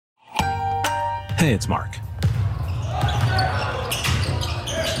Hey, it's Mark.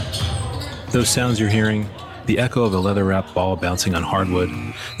 Those sounds you're hearing, the echo of a leather-wrapped ball bouncing on hardwood,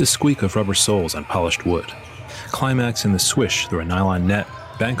 the squeak of rubber soles on polished wood, climax in the swish through a nylon net,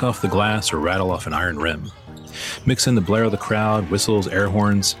 bank off the glass, or rattle off an iron rim. Mix in the blare of the crowd, whistles, air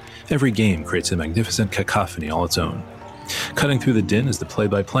horns. Every game creates a magnificent cacophony all its own. Cutting through the din is the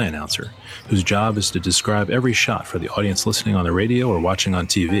play-by-play announcer, whose job is to describe every shot for the audience listening on the radio or watching on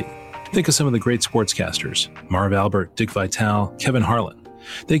TV. Think of some of the great sportscasters: Marv Albert, Dick Vitale, Kevin Harlan.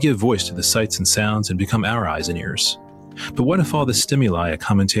 They give voice to the sights and sounds and become our eyes and ears. But what if all the stimuli a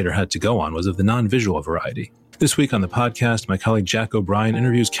commentator had to go on was of the non-visual variety? This week on the podcast, my colleague Jack O'Brien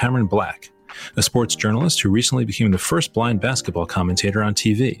interviews Cameron Black, a sports journalist who recently became the first blind basketball commentator on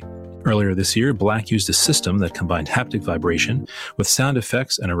TV. Earlier this year, Black used a system that combined haptic vibration with sound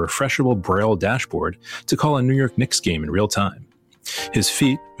effects and a refreshable Braille dashboard to call a New York Knicks game in real time. His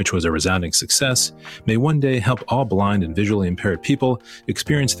feat, which was a resounding success, may one day help all blind and visually impaired people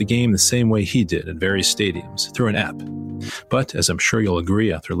experience the game the same way he did at various stadiums, through an app. But, as I'm sure you'll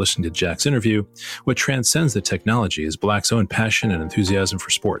agree after listening to Jack's interview, what transcends the technology is Black's own passion and enthusiasm for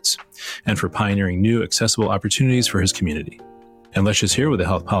sports, and for pioneering new, accessible opportunities for his community. And let's just hear with a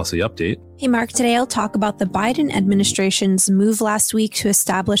health policy update. Hey, Mark, today I'll talk about the Biden administration's move last week to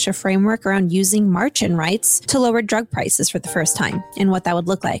establish a framework around using margin rights to lower drug prices for the first time, and what that would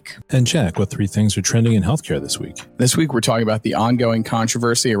look like. And Jack, what 3 things are trending in healthcare this week? This week, we're talking about the ongoing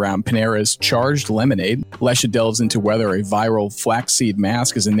controversy around Panera's charged lemonade. Lesha delves into whether a viral flaxseed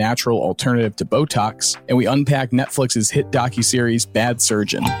mask is a natural alternative to Botox. And we unpack Netflix's hit docuseries Bad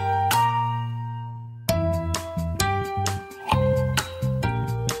Surgeon.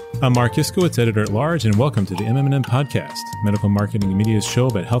 I'm Mark Iskowitz, editor-at-large, and welcome to the MMM Podcast, Medical Marketing and Media's show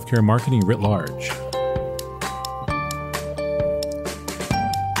about healthcare marketing writ large.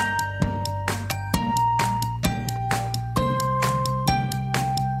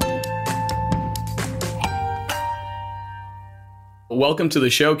 Welcome to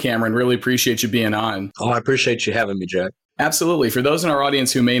the show, Cameron. Really appreciate you being on. Oh, I appreciate you having me, Jack. Absolutely. For those in our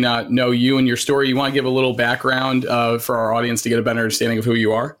audience who may not know you and your story, you want to give a little background for our audience to get a better understanding of who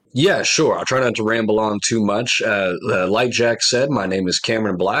you are? Yeah, sure. I'll try not to ramble on too much. Like Jack said, my name is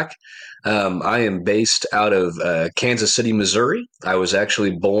Cameron Black. I am based out of Kansas City, Missouri. I was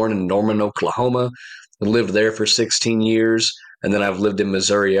actually born in Norman, Oklahoma, lived there for 16 years, and then I've lived in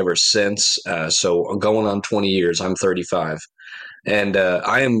Missouri ever since. So going on 20 years. I'm 35. And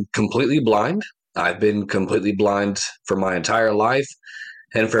I am completely blind. I've been completely blind for my entire life.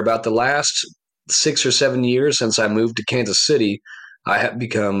 And for about the last 6 or 7 years since I moved to Kansas City, I have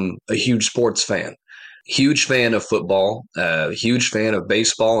become a huge sports fan. Huge fan of football, huge fan of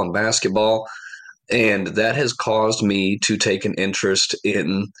baseball and basketball. And that has caused me to take an interest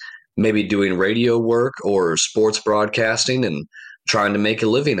in maybe doing radio work or sports broadcasting and trying to make a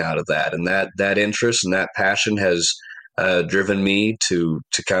living out of that. And that interest and that passion has driven me to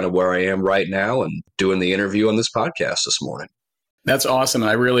kind of where I am right now and doing the interview on this podcast this morning. That's awesome.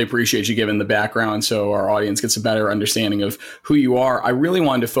 And I really appreciate you giving the background so our audience gets a better understanding of who you are. I really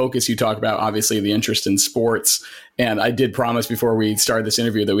wanted to focus, you talk about obviously the interest in sports. And I did promise before we started this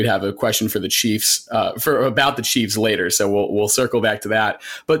interview that we'd have a question for the Chiefs, about the Chiefs later. So we'll circle back to that.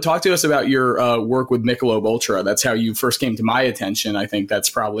 But talk to us about your work with Michelob Ultra. That's how you first came to my attention. I think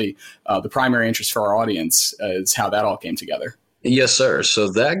that's probably the primary interest for our audience is how that all came together. Yes, sir.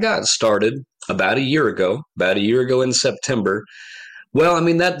 So that got started about a year ago in September. Well, I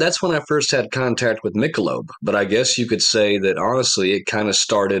mean, that's when I first had contact with Michelob, but I guess you could say that honestly, it kind of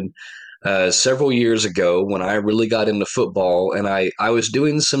started several years ago when I really got into football, and I was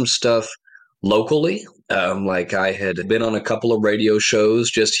doing some stuff locally. Like I had been on a couple of radio shows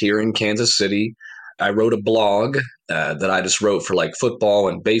just here in Kansas City. I wrote a blog that I just wrote for like football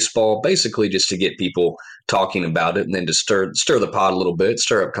and baseball, basically just to get people talking about it and then to stir the pot a little bit,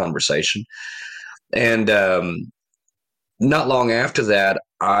 stir up conversation. And not long after that,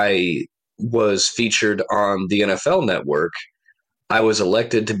 I was featured on the NFL Network. I was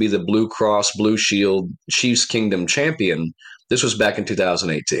elected to be the Blue Cross Blue Shield Chiefs Kingdom champion. This was back in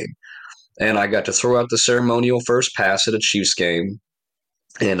 2018. And I got to throw out the ceremonial first pass at a Chiefs game.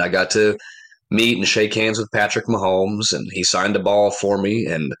 And I got to meet and shake hands with Patrick Mahomes, and he signed a ball for me.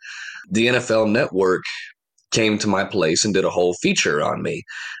 And the NFL Network came to my place and did a whole feature on me.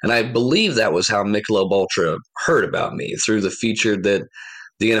 And I believe that was how Michelob Ultra heard about me, through the feature that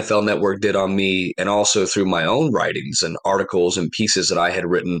the NFL Network did on me, and also through my own writings and articles and pieces that I had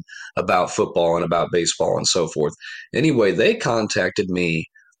written about football and about baseball and so forth. Anyway, they contacted me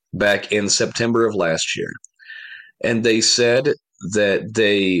back in September of last year. And they said that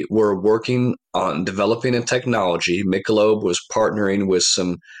they were working on developing a technology. Michelob was partnering with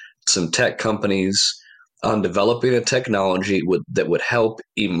some tech companies on developing a technology that would help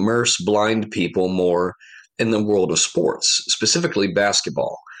immerse blind people more in the world of sports, specifically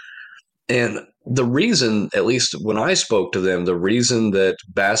basketball. And the reason, at least when I spoke to them, the reason that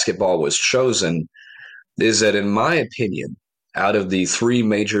basketball was chosen is that, in my opinion, out of the three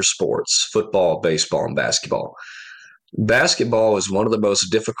major sports, football, baseball, and basketball is one of the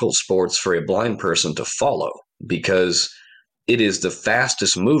most difficult sports for a blind person to follow because it is the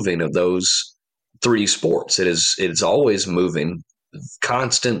fastest moving of those three sports. It's always moving,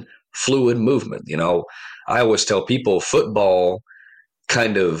 constant fluid movement. I always tell people football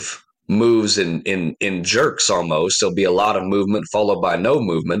kind of moves in jerks almost. There'll be a lot of movement followed by no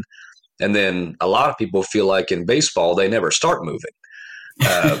movement. And then a lot of people feel like in baseball, they never start moving.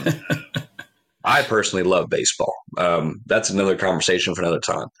 I personally love baseball. That's another conversation for another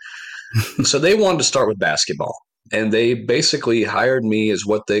time. So they wanted to start with basketball. And they basically hired me as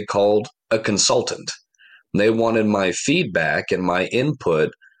what they called a consultant. They wanted my feedback and my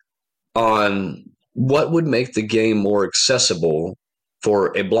input on what would make the game more accessible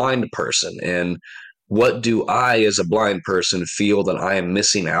for a blind person. And what do I, as a blind person, feel that I am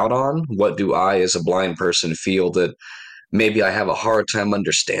missing out on? What do I, as a blind person, feel that maybe I have a hard time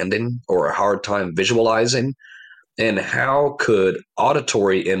understanding or a hard time visualizing? And how could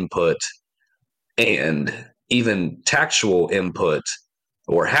auditory input and even tactual input,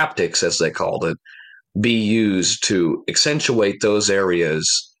 or haptics as they called it, be used to accentuate those areas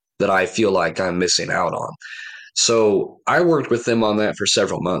that I feel like I'm missing out on? So I worked with them on that for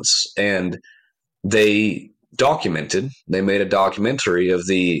several months, and they made a documentary of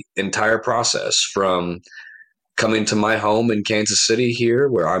the entire process from coming to my home in Kansas City here,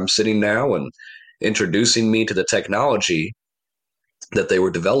 where I'm sitting now, and introducing me to the technology that they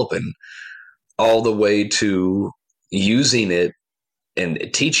were developing, all the way to using it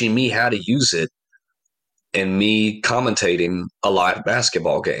and teaching me how to use it, and me commentating a live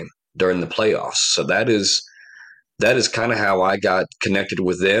basketball game during the playoffs. So that is kind of how I got connected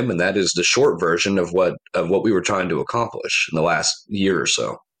with them, and that is the short version of what we were trying to accomplish in the last year or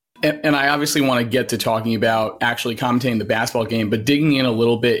so. And I obviously want to get to talking about actually commentating the basketball game, but digging in a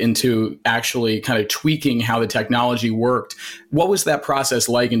little bit into actually kind of tweaking how the technology worked. What was that process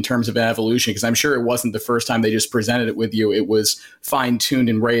like in terms of evolution? Because I'm sure it wasn't the first time they just presented it with you. It was fine-tuned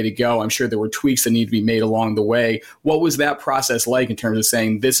and ready to go. I'm sure there were tweaks that need to be made along the way. What was that process like in terms of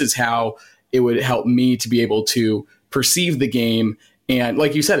saying, this is how it would help me to be able to perceive the game? And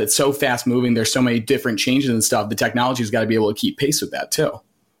like you said, it's so fast moving. There's so many different changes and stuff. The technology's got to be able to keep pace with that too.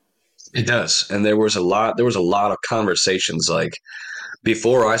 It does. And there was a lot of conversations. Like,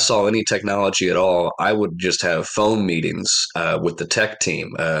 before I saw any technology at all, I would just have phone meetings with the tech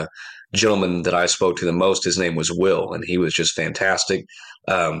team. Gentleman that I spoke to the most, his name was Will, and he was just fantastic.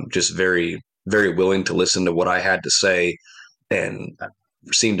 Just very, very willing to listen to what I had to say, and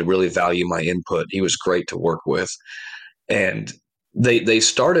seemed to really value my input. He was great to work with. And they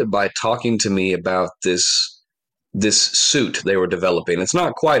started by talking to me about this suit they were developing. It's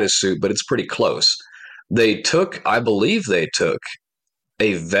not quite a suit, but it's pretty close. I believe they took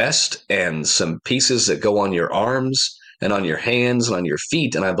a vest and some pieces that go on your arms and on your hands and on your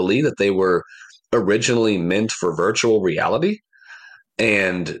feet, and I believe that they were originally meant for virtual reality.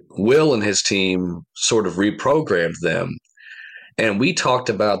 And Will and his team sort of reprogrammed them. And we talked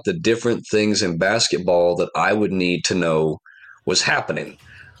about the different things in basketball that I would need to know was happening.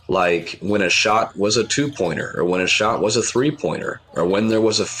 Like when a shot was a 2-pointer, or when a shot was a 3-pointer, or when there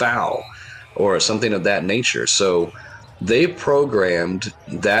was a foul, or something of that nature. So they programmed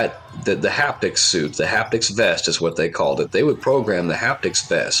the haptics suit, the haptics vest is what they called it. They would program the haptics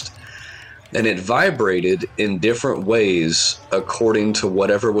vest, and it vibrated in different ways according to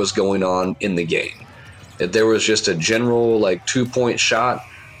whatever was going on in the game. If there was just a general 2-point shot,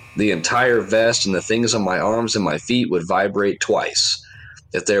 the entire vest and the things on my arms and my feet would vibrate twice.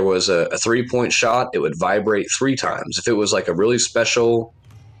 If there was a 3-point shot, it would vibrate 3 times. If it was a really special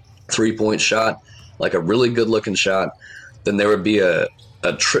 3-point shot, like a really good-looking shot, then there would be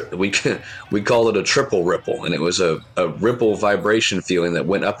we call it a triple ripple, and it was a ripple vibration feeling that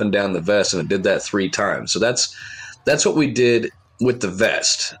went up and down the vest, and it did that 3 times. So that's what we did with the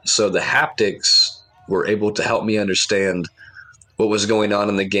vest. So the haptics were able to help me understand what was going on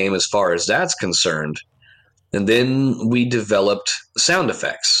in the game as far as that's concerned. And then we developed sound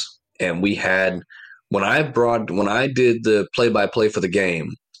effects, and we had, when I did the play-by-play for the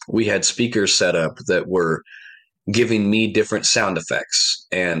game, we had speakers set up that were giving me different sound effects.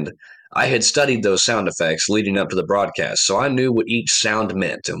 And I had studied those sound effects leading up to the broadcast, so I knew what each sound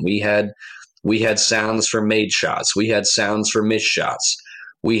meant. And we had sounds for made shots, we had sounds for missed shots,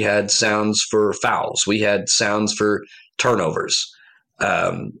 we had sounds for fouls, we had sounds for turnovers.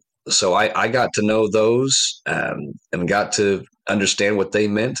 So I got to know those and got to understand what they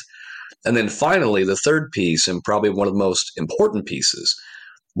meant. And then finally, the third piece, and probably one of the most important pieces,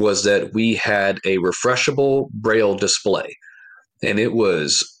 was that we had a refreshable Braille display. And it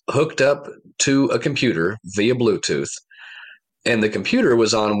was hooked up to a computer via Bluetooth. And the computer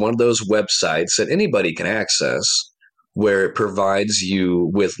was on one of those websites that anybody can access, where it provides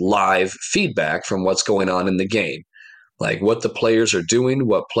you with live feedback from what's going on in the game. Like what the players are doing,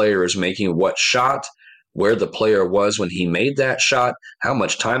 what player is making what shot, where the player was when he made that shot, how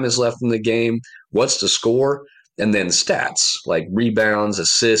much time is left in the game, what's the score, and then stats like rebounds,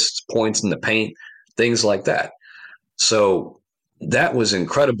 assists, points in the paint, things like that. So that was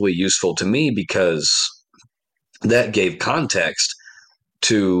incredibly useful to me because that gave context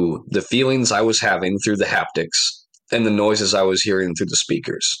to the feelings I was having through the haptics and the noises I was hearing through the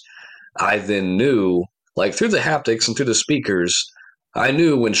speakers. I then knew, like through the haptics and through the speakers, I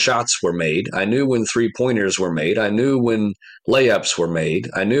knew when shots were made. I knew when three-pointers were made. I knew when layups were made.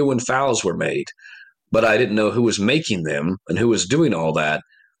 I knew when fouls were made. But I didn't know who was making them and who was doing all that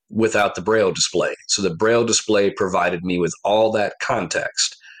without the Braille display. So the Braille display provided me with all that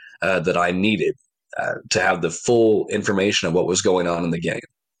context that I needed to have the full information of what was going on in the game.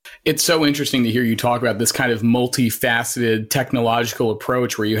 It's so interesting to hear you talk about this kind of multifaceted technological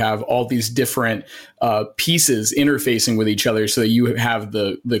approach where you have all these different pieces interfacing with each other so that you have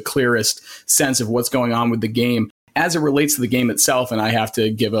the clearest sense of what's going on with the game. As it relates to the game itself, and I have to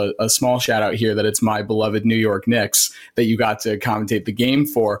give a small shout out here that it's my beloved New York Knicks that you got to commentate the game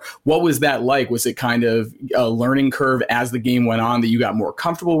for. What was that like? Was it kind of a learning curve as the game went on that you got more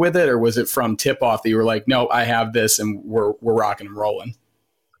comfortable with it? Or was it from tip off that you were like, no, I have this and we're rocking and rolling?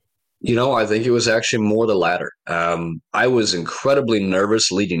 You know, I think it was actually more the latter. I was incredibly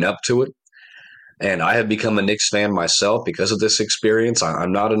nervous leading up to it. And I have become a Knicks fan myself because of this experience.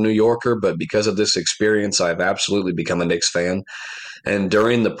 I'm not a New Yorker, but because of this experience, I've absolutely become a Knicks fan. And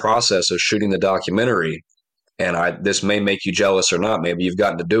during the process of shooting the documentary, and this may make you jealous or not, maybe you've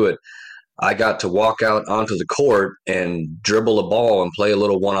gotten to do it, I got to walk out onto the court and dribble a ball and play a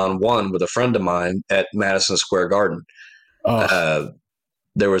little one-on-one with a friend of mine at Madison Square Garden.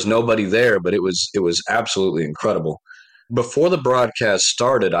 There was nobody there, but it was absolutely incredible. Before the broadcast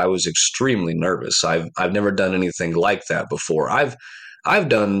started, I was extremely nervous. I've never done anything like that before. I've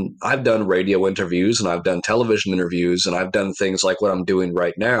done radio interviews and I've done television interviews and I've done things like what I'm doing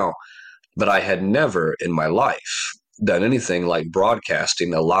right now, but I had never in my life done anything like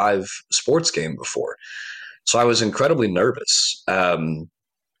broadcasting a live sports game before. So I was incredibly nervous.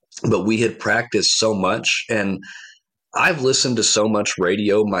 But we had practiced so much, and I've listened to so much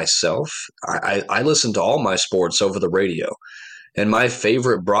radio myself. I listen to all my sports over the radio. And my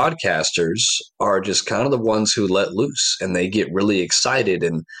favorite broadcasters are just kind of the ones who let loose and they get really excited.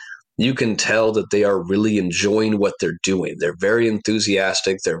 And you can tell that they are really enjoying what they're doing. They're very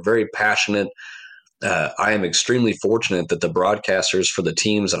enthusiastic. They're very passionate. I am extremely fortunate that the broadcasters for the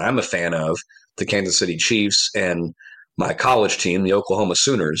teams that I'm a fan of, the Kansas City Chiefs and my college team, the Oklahoma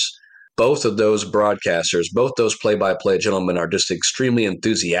Sooners, both of those broadcasters, both those play-by-play gentlemen are just extremely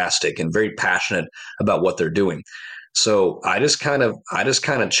enthusiastic and very passionate about what they're doing. So I just kind of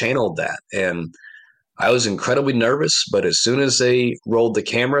channeled that, and I was incredibly nervous. But as soon as they rolled the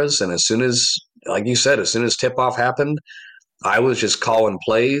cameras, and as soon as, like you said, as soon as tip-off happened, I was just calling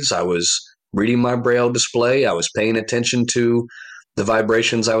plays. I was reading my Braille display. I was paying attention to the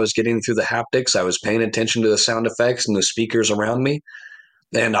vibrations I was getting through the haptics. I was paying attention to the sound effects and the speakers around me.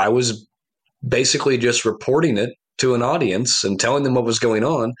 And I was basically just reporting it to an audience and telling them what was going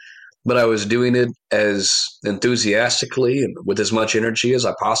on. But I was doing it as enthusiastically and with as much energy as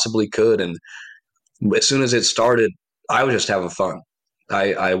I possibly could. And as soon as it started, I was just having fun.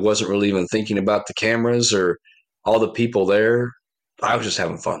 I wasn't really even thinking about the cameras or all the people there. I was just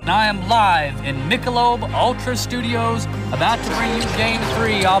having fun. I am live in Michelob Ultra Studios, about to bring you Game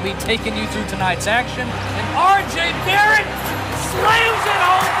 3. I'll be taking you through tonight's action. And R.J. Barrett slams it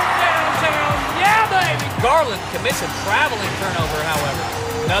home from downtown. Yeah, baby! Garland commits a traveling turnover, however.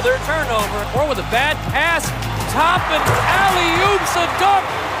 Another turnover, or with a bad pass, Toppin alley-oops a dunk.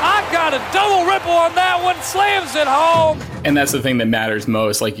 I've got a double ripple on that one, slams it home. And that's the thing that matters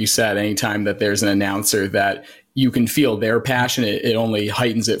most, like you said, anytime that there's an announcer that you can feel their passion, it only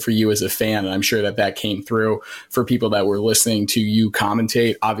heightens it for you as a fan. And I'm sure that came through for people that were listening to you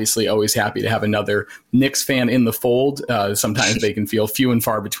commentate. Obviously, always happy to have another Knicks fan in the fold. Sometimes they can feel few and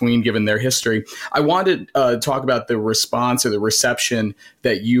far between given their history. I wanted to talk about the response or the reception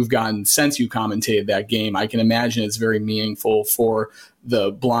that you've gotten since you commentated that game. I can imagine it's very meaningful for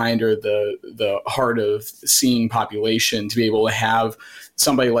the blind or the hard of seeing population to be able to have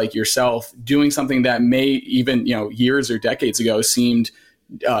somebody like yourself doing something that may even, years or decades ago seemed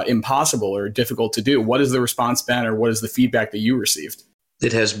impossible or difficult to do. What has the response been, or what is the feedback that you received?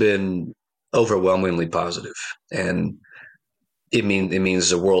 It has been overwhelmingly positive, and it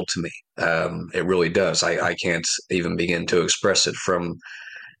means the world to me. It really does. I can't even begin to express it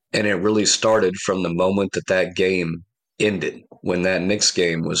and it really started from the moment that game ended, when that Knicks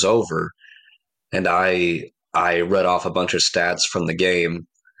game was over, and I read off a bunch of stats from the game,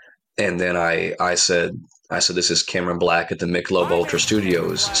 and then I said, this is Cameron Black at the Michelob Ultra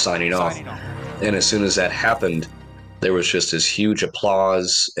Studios signing off. And as soon as that happened, there was just this huge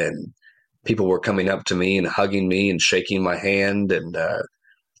applause, and people were coming up to me and hugging me and shaking my hand, and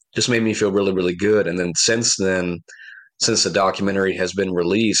just made me feel really, really good. And then since the documentary has been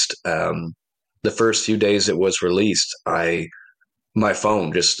released, the first few days it was released, I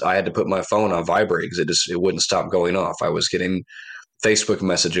had to put my phone on vibrate because it wouldn't stop going off. I was getting Facebook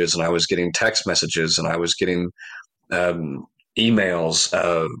messages, and I was getting text messages, and I was getting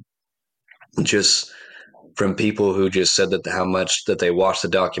emails just from people who just said that how much that they watched the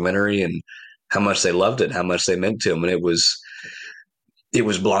documentary and how much they loved it, how much they meant to them. And it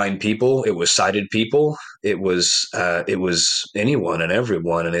was blind people, it was sighted people, it was anyone and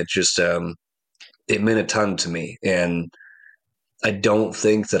everyone, and it just it meant a ton to me. And I don't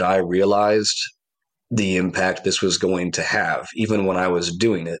think that I realized the impact this was going to have, even when I was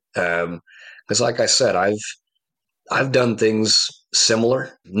doing it. Because like I said, I've done things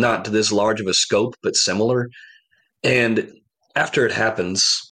similar, not to this large of a scope, but similar. And after it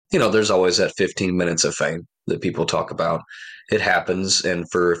happens, there's always that 15 minutes of fame that people talk about. It happens, and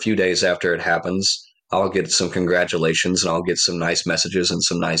for a few days after it happens, I'll get some congratulations, and I'll get some nice messages and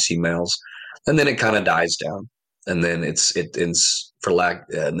some nice emails, and then it kind of dies down. And then it's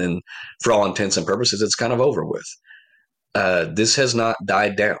and then for all intents and purposes, it's kind of over with. This has not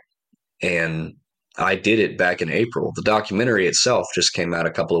died down, and I did it back in April. The documentary itself just came out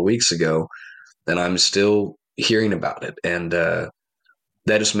a couple of weeks ago, and I'm still hearing about it, and that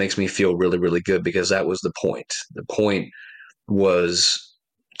just makes me feel really, really good, because that was the point. The point was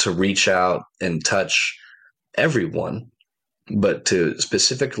to reach out and touch everyone, but to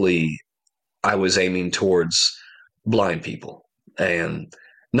specifically, I was aiming towards blind people, and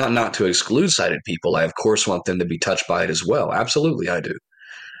not to exclude sighted people. I of course want them to be touched by it as well. Absolutely, I do.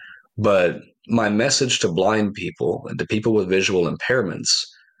 But my message to blind people and to people with visual impairments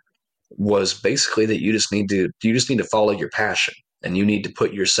was basically that you just need to follow your passion, and you need to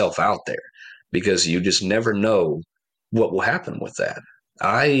put yourself out there, because you just never know what will happen with that.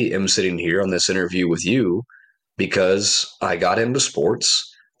 I am sitting here on this interview with you because I got into sports,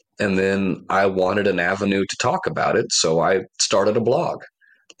 and then I wanted an avenue to talk about it, so I started a blog.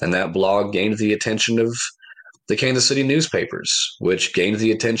 And that blog gained the attention of the Kansas City newspapers, which gained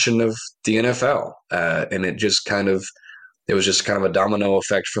the attention of the NFL. And it was just kind of a domino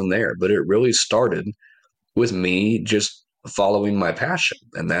effect from there. But it really started with me just following my passion.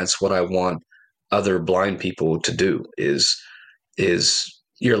 And that's what I want other blind people to do, is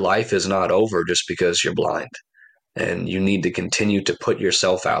your life is not over just because you're blind. And you need to continue to put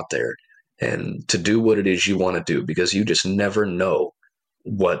yourself out there and to do what it is you want to do, because you just never know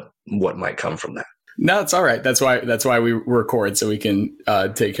what might come from that. No, it's all right. That's why we record, so we can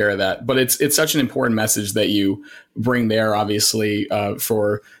take care of that. But it's such an important message that you bring there, obviously,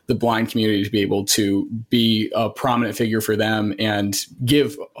 for the blind community to be able to be a prominent figure for them and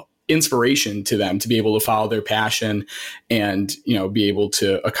give inspiration to them to be able to follow their passion and, be able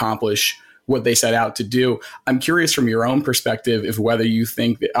to accomplish what they set out to do. I'm curious from your own perspective if whether you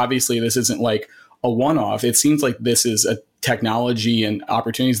think that, obviously this isn't like a one-off. It seems like this is a technology and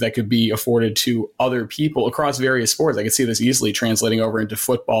opportunities that could be afforded to other people across various sports. I could see this easily translating over into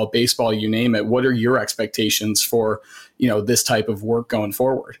football, baseball, you name it. What are your expectations for, this type of work going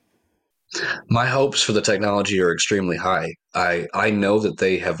forward? My hopes for the technology are extremely high. I know that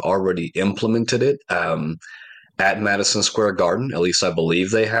they have already implemented it at Madison Square Garden. At least I believe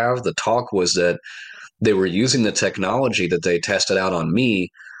they have. The talk was that they were using the technology that they tested out on me,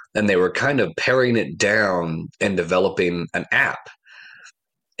 and they were kind of paring it down and developing an app.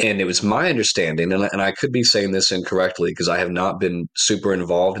 And it was my understanding, and I could be saying this incorrectly because I have not been super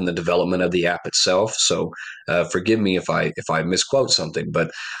involved in the development of the app itself. So forgive me if I misquote something, but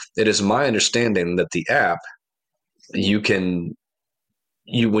it is my understanding that the app, when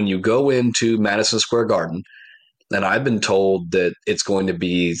you go into Madison Square Garden, and I've been told that it's going to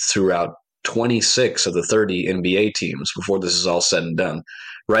be throughout 26 of the 30 NBA teams before this is all said and done.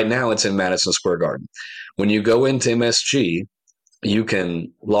 Right now, it's in Madison Square Garden. When you go into MSG, you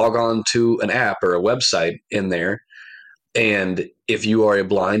can log on to an app or a website in there. And if you are a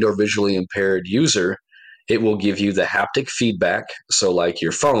blind or visually impaired user, it will give you the haptic feedback. So like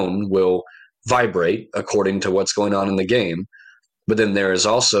your phone will vibrate according to what's going on in the game. But then there is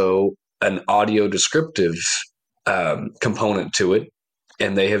also an audio descriptive component to it.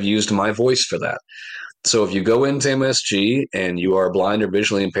 And they have used my voice for that. So if you go into MSG and you are blind or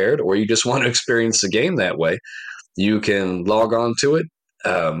visually impaired, or you just want to experience the game that way, you can log on to it.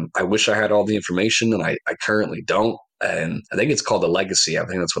 I wish I had all the information, and I currently don't. And I think it's called the Legacy. I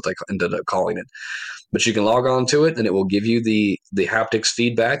think that's what they ended up calling it. But you can log on to it, and it will give you the haptics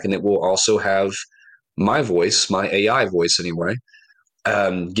feedback, and it will also have my voice, my AI voice anyway,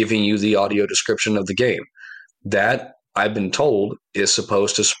 giving you the audio description of the game. That, I've been told, is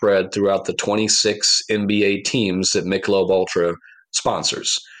supposed to spread throughout the 26 NBA teams that Michelob Ultra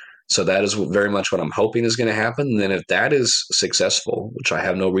sponsors. So that is very much what I'm hoping is going to happen. And then if that is successful, which I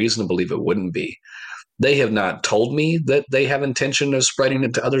have no reason to believe it wouldn't be, they have not told me that they have intention of spreading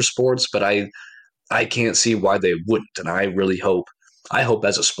it to other sports, but I can't see why they wouldn't. And I really hope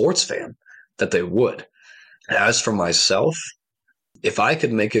as a sports fan that they would. As for myself, if I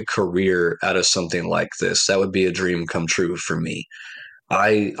could make a career out of something like this, that would be a dream come true for me.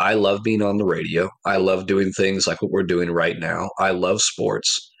 I love being on the radio. I love doing things like what we're doing right now. I love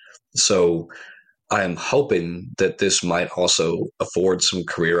sports. So I'm hoping that this might also afford some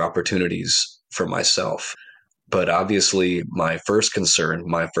career opportunities for myself. But obviously, my first concern,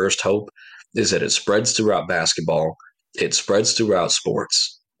 my first hope is that it spreads throughout basketball, it spreads throughout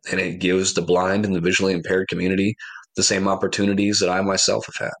sports, and it gives the blind and the visually impaired community the same opportunities that I myself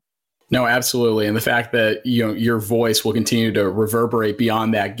have had. No, absolutely. And the fact that your voice will continue to reverberate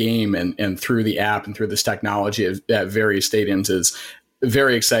beyond that game and through the app and through this technology at various stadiums is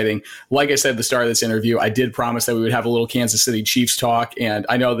very exciting. Like I said at the start of this interview, I did promise that we would have a little Kansas City Chiefs talk. And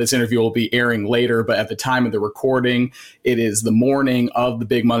I know this interview will be airing later, but at the time of the recording, it is the morning of the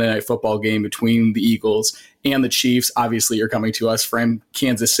big Monday Night Football game between the Eagles and the Chiefs. Obviously, you're coming to us from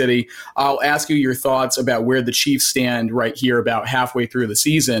Kansas City. I'll ask you your thoughts about where the Chiefs stand right here about halfway through the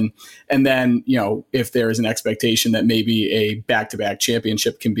season. And then, if there is an expectation that maybe a back-to-back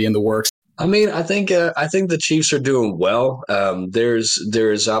championship can be in the works. I mean, I think the Chiefs are doing well.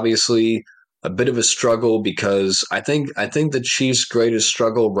 There's obviously a bit of a struggle because I think the Chiefs' greatest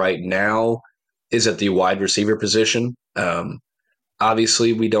struggle right now is at the wide receiver position.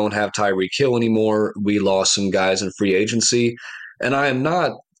 Obviously, we don't have Tyreek Hill anymore. We lost some guys in free agency, and I am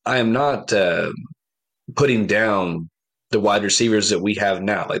not putting down the wide receivers that we have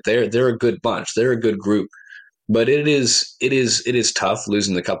now. Like they're a good bunch. They're a good group. But it is tough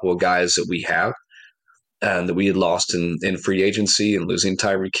losing the couple of guys that we have and that we had lost in free agency and losing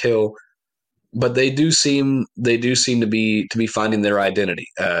Tyreek Hill. But they do seem to be finding their identity.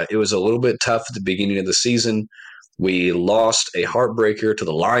 It was a little bit tough at the beginning of the season. We lost a heartbreaker to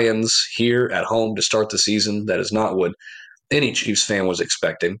the Lions here at home to start the season. That is not what any Chiefs fan was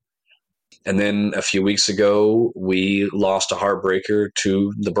expecting. And then a few weeks ago, we lost a heartbreaker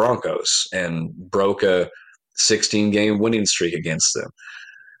to the Broncos and broke a 16-game winning streak against them.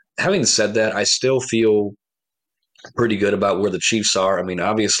 Having said that, I still feel pretty good about where the Chiefs are. I mean,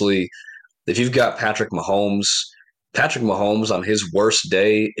 obviously, if you've got Patrick Mahomes on his worst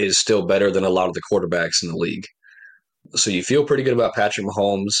day is still better than a lot of the quarterbacks in the league. So you feel pretty good about Patrick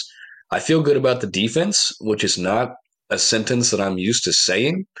Mahomes. I feel good about the defense, which is not a sentence that I'm used to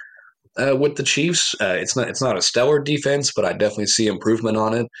saying with the Chiefs. It's not a stellar defense, but I definitely see improvement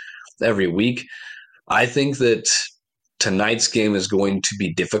on it every week. I think that tonight's game is going to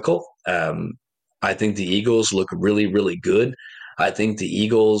be difficult. I think the Eagles look really, really good. I think the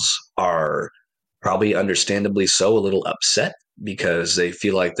Eagles are probably understandably so a little upset because they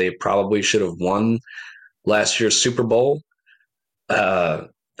feel like they probably should have won last year's Super Bowl. And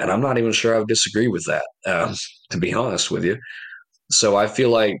I'm not even sure I would disagree with that, to be honest with you. So I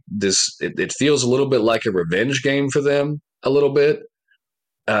feel like it feels a little bit like a revenge game for them a little bit.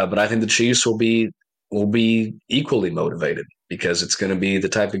 But I think the Chiefs will be equally motivated because it's going to be the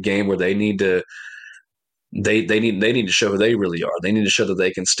type of game where they need to show who they really are. They need to show that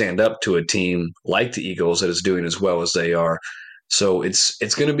they can stand up to a team like the Eagles that is doing as well as they are. So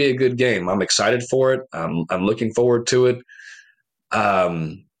it's going to be a good game. I'm excited for it. I'm looking forward to it.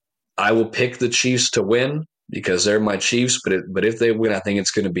 I will pick the Chiefs to win because they're my Chiefs, but if they win, I think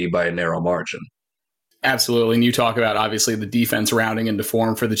it's going to be by a narrow margin. Absolutely. And you talk about, obviously, the defense rounding into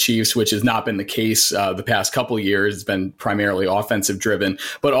form for the Chiefs, which has not been the case the past couple of years. It's been primarily offensive driven.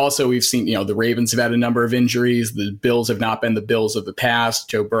 But also we've seen, the Ravens have had a number of injuries. The Bills have not been the Bills of the past.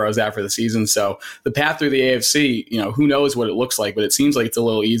 Joe Burrow's out for the season. So the path through the AFC, who knows what it looks like, but it seems like it's a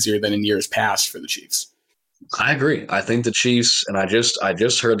little easier than in years past for the Chiefs. I agree. I think the Chiefs, and I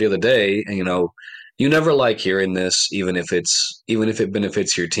just heard the other day, and you never like hearing this, even if it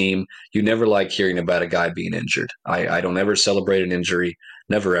benefits your team. You never like hearing about a guy being injured. I don't ever celebrate an injury,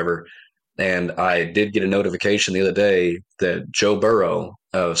 never ever. And I did get a notification the other day that Joe Burrow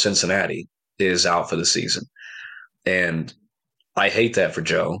of Cincinnati is out for the season, and I hate that for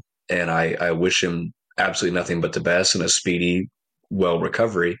Joe. And I wish him absolutely nothing but the best and a speedy, well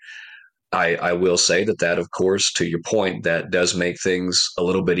recovery. I will say that, of course, to your point, that does make things a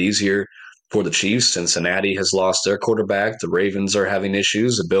little bit easier for the Chiefs. Cincinnati has lost their quarterback. The Ravens are having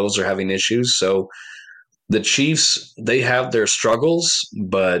issues. The Bills are having issues. So the Chiefs, they have their struggles,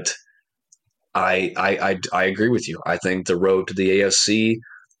 but I agree with you. I think the road to the AFC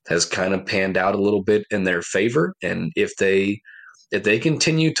has kind of panned out a little bit in their favor. And if they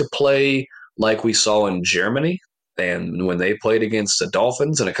continue to play like we saw in Germany, and when they played against the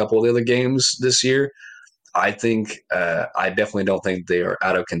Dolphins and a couple of the other games this year, I think I definitely don't think they are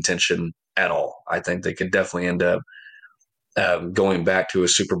out of contention at all. I think they could definitely end up going back to a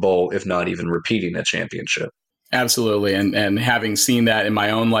Super Bowl, if not even repeating a championship. Absolutely. And having seen that in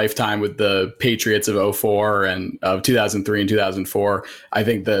my own lifetime with the Patriots of 2004 and of 2003 and 2004, I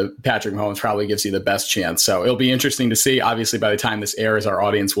think the Patrick Mahomes probably gives you the best chance. So it'll be interesting to see. Obviously, by the time this airs, our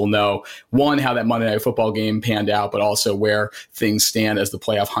audience will know, one, how that Monday Night Football game panned out, but also where things stand as the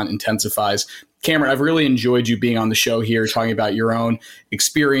playoff hunt intensifies. Cameron, I've really enjoyed you being on the show here, talking about your own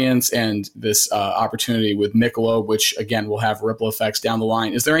experience and this opportunity with Michelob, which, again, will have ripple effects down the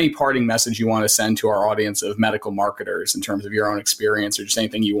line. Is there any parting message you want to send to our audience of medical marketers in terms of your own experience, or just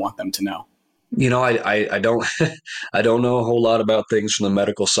anything you want them to know? I don't I don't know a whole lot about things from the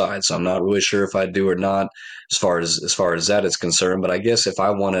medical side, so I'm not really sure if I do or not as far as that is concerned. But I guess if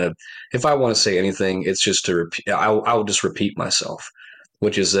I want to say anything, it's just to repeat. I will just repeat myself,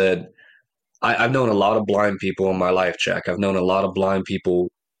 which is that I've known a lot of blind people in my life, Jack. I've known a lot of blind people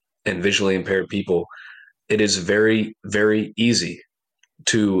and visually impaired people. It is very, very easy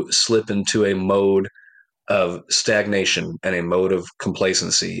to slip into a mode of stagnation and a mode of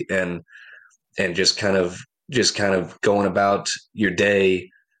complacency and just kind of going about your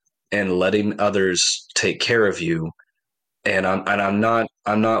day and letting others take care of you. And I'm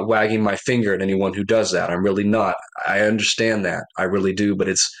not wagging my finger at anyone who does that. I'm really not. I understand that. I really do, but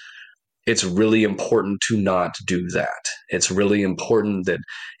it's really important to not do that. It's really important that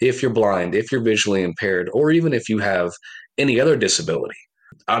if you're blind, if you're visually impaired, or even if you have any other disability,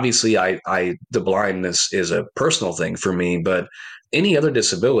 obviously the blindness is a personal thing for me, but any other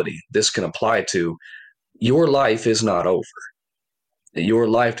disability this can apply to, your life is not over. Your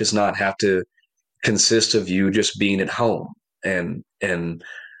life does not have to consist of you just being at home and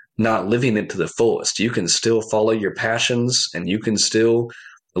not living it to the fullest. You can still follow your passions and you can still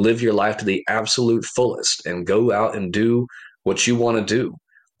live your life to the absolute fullest and go out and do what you want to do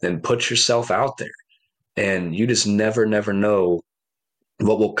and put yourself out there. And you just never know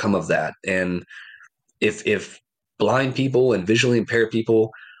what will come of that. And if blind people and visually impaired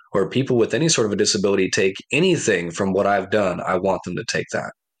people or people with any sort of a disability take anything from what I've done, I want them to take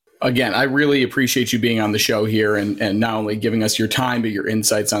that. Again, I really appreciate you being on the show here and not only giving us your time, but your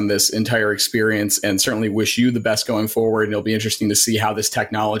insights on this entire experience, and certainly wish you the best going forward. And it'll be interesting to see how this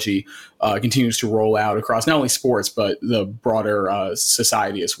technology continues to roll out across not only sports, but the broader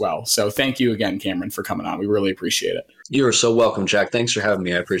society as well. So thank you again, Cameron, for coming on. We really appreciate it. You are so welcome, Jack. Thanks for having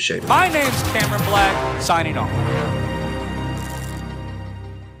me. I appreciate it. My name's Cameron Black, signing off.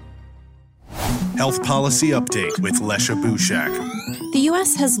 Health Policy Update with Lesha Bushak. The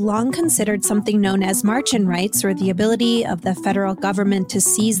U.S. has long considered something known as margin rights, or the ability of the federal government to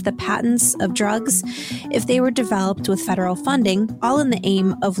seize the patents of drugs if they were developed with federal funding, all in the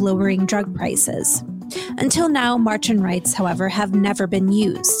aim of lowering drug prices. Until now, margin rights, however, have never been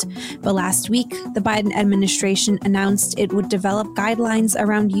used. But last week, the Biden administration announced it would develop guidelines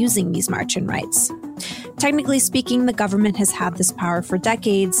around using these margin rights. Technically speaking, the government has had this power for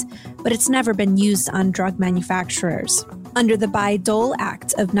decades, but it's never been used on drug manufacturers. Under the Bayh-Dole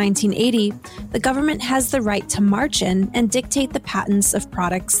Act of 1980, the government has the right to march in and dictate the patents of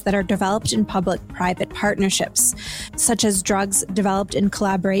products that are developed in public-private partnerships, such as drugs developed in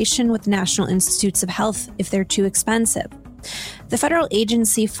collaboration with National Institutes of Health if they're too expensive. The federal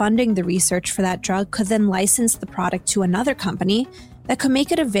agency funding the research for that drug could then license the product to another company that could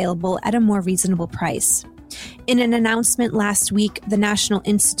make it available at a more reasonable price. In an announcement last week, the National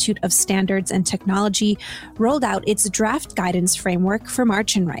Institute of Standards and Technology rolled out its draft guidance framework for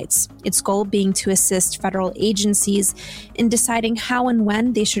march-in rights, its goal being to assist federal agencies in deciding how and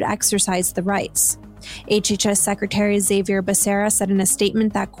when they should exercise the rights. HHS Secretary Xavier Becerra said in a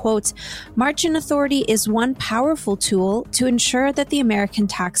statement that, quote, "March-in authority is one powerful tool to ensure that the American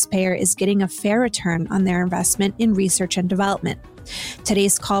taxpayer is getting a fair return on their investment in research and development.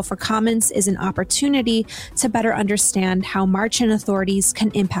 Today's call for comments is an opportunity to better understand how march-in authorities can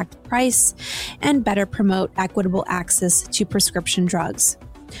impact price and better promote equitable access to prescription drugs."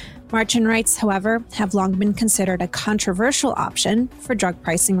 March-in rights, however, have long been considered a controversial option for drug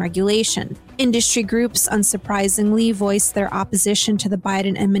pricing regulation. Industry groups, unsurprisingly, voiced their opposition to the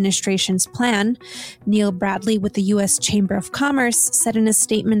Biden administration's plan. Neil Bradley with the U.S. Chamber of Commerce said in a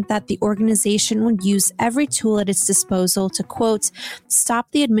statement that the organization would use every tool at its disposal to, quote,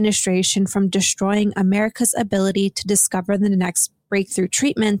 "stop the administration from destroying America's ability to discover the next breakthrough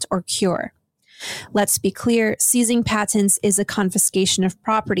treatment or cure." Let's be clear, seizing patents is a confiscation of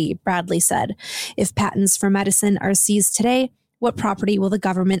property, Bradley said. If patents for medicine are seized today, what property will the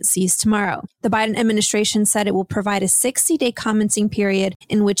government seize tomorrow? The Biden administration said it will provide a 60-day commenting period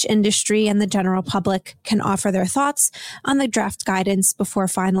in which industry and the general public can offer their thoughts on the draft guidance before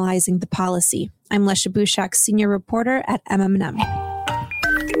finalizing the policy. I'm Lesha Bushak, senior reporter at MMM.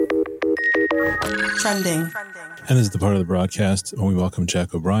 Trending. And this is the part of the broadcast when we welcome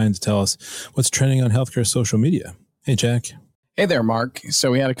Jack O'Brien to tell us what's trending on healthcare social media. Hey, Jack. Hey there, Mark.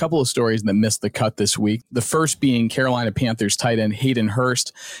 So we had a couple of stories that missed the cut this week. The first being Carolina Panthers tight end Hayden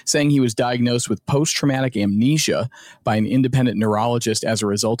Hurst saying he was diagnosed with post-traumatic amnesia by an independent neurologist as a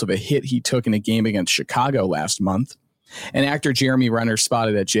result of a hit he took in a game against Chicago last month. And actor Jeremy Renner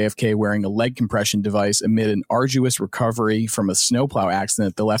spotted at JFK wearing a leg compression device amid an arduous recovery from a snowplow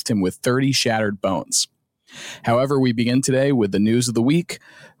accident that left him with 30 shattered bones. However, we begin today with the news of the week,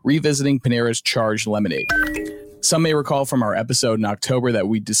 revisiting Panera's charged lemonade. Some may recall from our episode in October that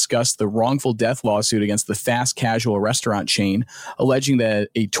we discussed the wrongful death lawsuit against the fast casual restaurant chain, alleging that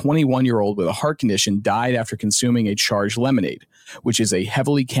a 21-year-old with a heart condition died after consuming a charged lemonade, which is a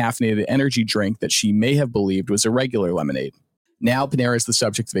heavily caffeinated energy drink that she may have believed was a regular lemonade. Now Panera is the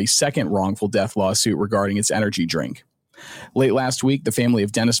subject of a second wrongful death lawsuit regarding its energy drink. Late last week, the family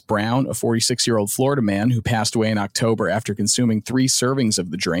of Dennis Brown, a 46-year-old Florida man who passed away in October after consuming 3 servings of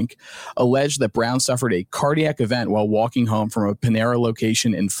the drink, alleged that Brown suffered a cardiac event while walking home from a Panera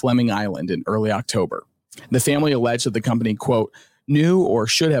location in Fleming Island in early October. The family alleged that the company, quote, knew or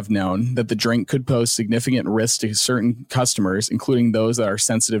should have known that the drink could pose significant risks to certain customers, including those that are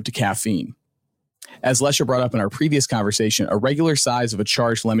sensitive to caffeine. As Lesha brought up in our previous conversation, a regular size of a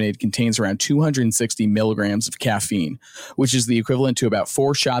charged lemonade contains around 260 milligrams of caffeine, which is the equivalent to about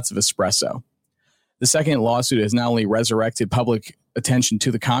 4 shots of espresso. The second lawsuit has not only resurrected public attention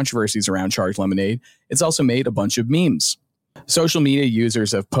to the controversies around charged lemonade, it's also made a bunch of memes. Social media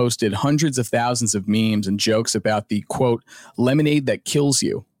users have posted hundreds of thousands of memes and jokes about the, quote, lemonade that kills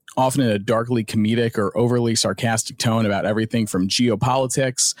you, often in a darkly comedic or overly sarcastic tone about everything from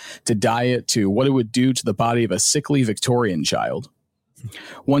geopolitics to diet to what it would do to the body of a sickly Victorian child.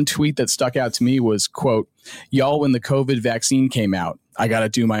 One tweet that stuck out to me was, quote, y'all, when the COVID vaccine came out, I got to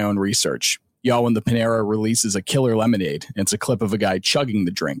do my own research. Y'all, when the Panera releases a killer lemonade, it's a clip of a guy chugging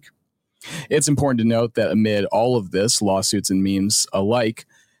the drink. It's important to note that amid all of this, lawsuits and memes alike,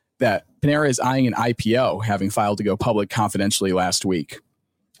 that Panera is eyeing an IPO, having filed to go public confidentially last week.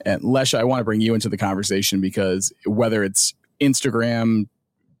 And Lesha, I want to bring you into the conversation because whether it's Instagram,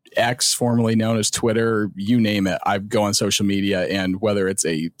 X, formerly known as Twitter, you name it, I go on social media, and whether it's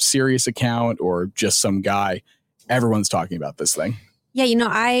a serious account or just some guy, everyone's talking about this thing. Yeah,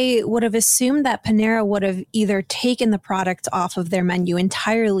 I would have assumed that Panera would have either taken the product off of their menu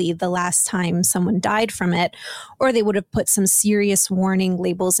entirely the last time someone died from it, or they would have put some serious warning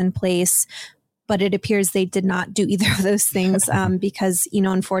labels in place. But it appears they did not do either of those things because,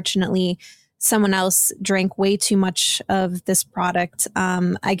 unfortunately, someone else drank way too much of this product.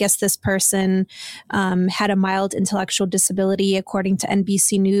 I guess this person had a mild intellectual disability, according to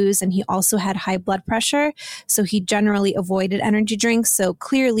NBC News, and he also had high blood pressure. So he generally avoided energy drinks. So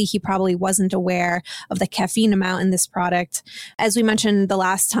clearly he probably wasn't aware of the caffeine amount in this product. As we mentioned the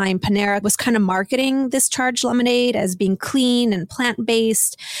last time, Panera was kind of marketing this charged lemonade as being clean and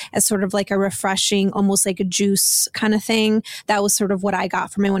plant-based, as sort of like a refreshing, almost like a juice kind of thing. That was sort of what I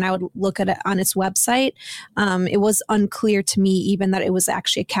got from it when I would look at it on its website. It was unclear to me even that it was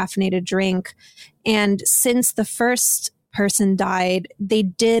actually a caffeinated drink. And since the first person died, they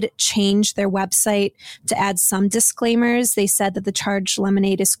did change their website to add some disclaimers. They said that the charged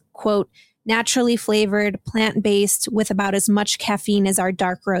lemonade is, quote, naturally flavored, plant-based, with about as much caffeine as our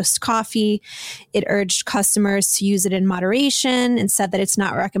dark roast coffee. It urged customers to use it in moderation and said that it's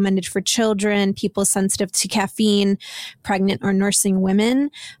not recommended for children, people sensitive to caffeine, pregnant or nursing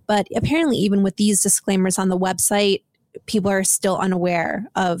women. But apparently, even with these disclaimers on the website, people are still unaware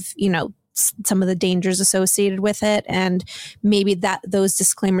of, some of the dangers associated with it. And maybe that those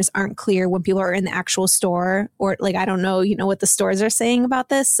disclaimers aren't clear when people are in the actual store, or I don't know, what the stores are saying about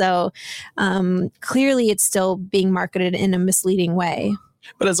this. So clearly it's still being marketed in a misleading way.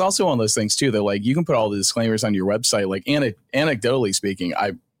 But it's also one of those things too, that you can put all the disclaimers on your website. Anecdotally speaking,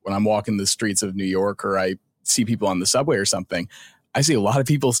 when I'm walking the streets of New York, or I see people on the subway or something, I see a lot of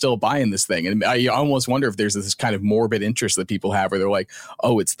people still buying this thing. And I almost wonder if there's this kind of morbid interest that people have where they're like,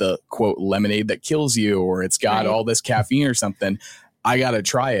 oh, it's the, quote, lemonade that kills you, or it's got all this caffeine or something. I got to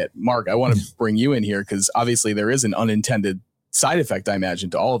try it. Mark, I want to bring you in here because obviously there is an unintended side effect, I imagine,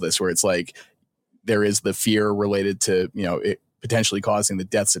 to all of this, where it's like there is the fear related to, it potentially causing the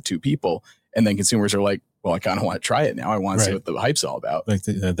deaths of 2 people. And then consumers are like, well, I kind of want to try it now. I want to see what the hype's all about. Like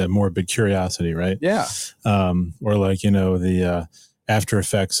that morbid curiosity, right? Yeah. Or the after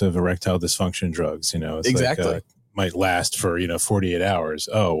effects of erectile dysfunction drugs, it's exactly. Might last for, 48 hours.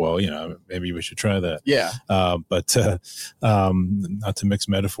 Oh, well, maybe we should try that. Yeah. But not to mix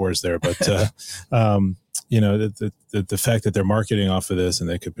metaphors there, but, the fact that they're marketing off of this and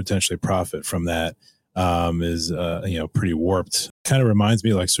they could potentially profit from that is pretty warped. Kind of reminds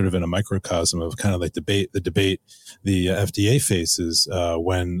me sort of in a microcosm of kind of like the debate the FDA faces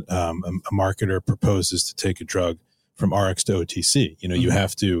when a marketer proposes to take a drug from RX to OTC. You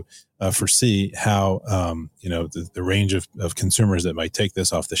have to foresee how the range of consumers that might take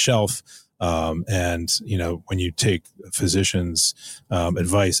this off the shelf. And when you take physicians'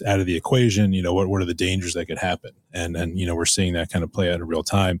 advice out of the equation, what are the dangers that could happen? And we're seeing that kind of play out in real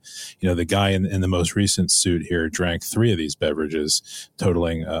time. The guy in the most recent suit here drank 3 of these beverages,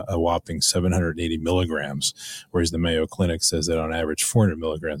 totaling a whopping 780 milligrams, whereas the Mayo Clinic says that on average 400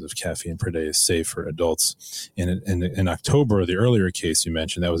 milligrams of caffeine per day is safe for adults. In October, the earlier case you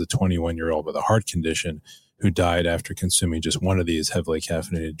mentioned, that was a 21-year-old with a heart condition who died after consuming just one of these heavily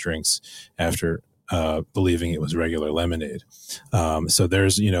caffeinated drinks after believing it was regular lemonade. So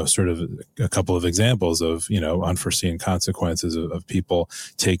there's, sort of a couple of examples of, unforeseen consequences of people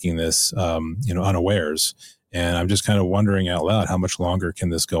taking this, unawares. And I'm just kind of wondering out loud, how much longer can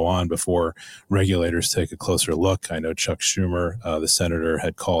this go on before regulators take a closer look? I know Chuck Schumer, the senator,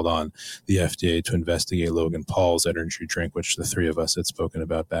 had called on the FDA to investigate Logan Paul's energy drink, which the 3 of us had spoken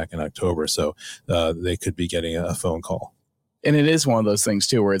about back in October. So they could be getting a phone call. And it is one of those things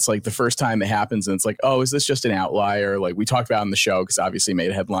too, where it's like the first time it happens and it's like, oh, is this just an outlier? Like we talked about on the show, because obviously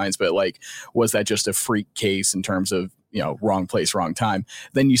made headlines, but was that just a freak case in terms of, wrong place, wrong time?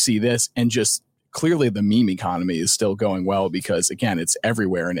 Then you see this and just clearly the meme economy is still going well, because again, it's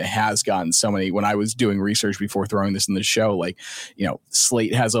everywhere and it has gotten so many. When I was doing research before throwing this in the show,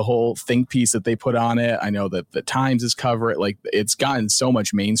 Slate has a whole think piece that they put on it. I know that the Times is cover it. It's gotten so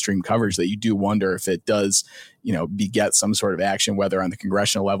much mainstream coverage that you do wonder if it does, beget some sort of action, whether on the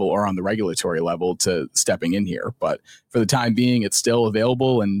congressional level or on the regulatory level, to stepping in here. But for the time being, it's still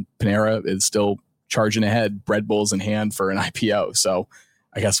available, and Panera is still charging ahead, Red Bulls in hand, for an IPO. So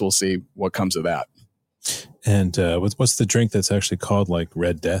I guess we'll see what comes of that. And what's the drink that's actually called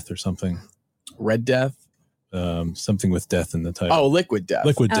Red Death or something? Red Death? Something with death in the title. Oh, Liquid Death.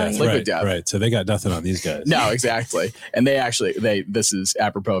 Liquid Death. Yeah. Liquid Death. Right. So they got nothing on these guys. No, exactly. And this is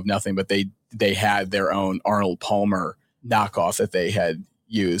apropos of nothing, but they had their own Arnold Palmer knockoff that they had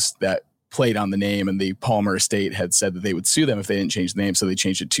used that played on the name, and the Palmer estate had said that they would sue them if they didn't change the name. So they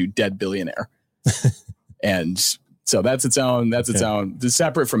changed it to Dead Billionaire. And so that's its own, it's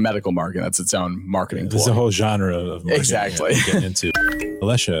separate from medical marketing. That's its own marketing. There's a whole genre of marketing exactly getting into.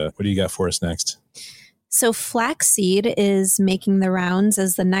 Alesha, what do you got for us next? So flaxseed is making the rounds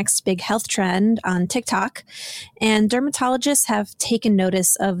as the next big health trend on TikTok, and dermatologists have taken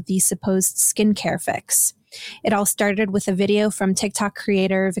notice of the supposed skincare fix. It all started with a video from TikTok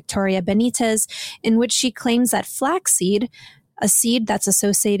creator Victoria Benitez, in which she claims that flaxseed, a seed that's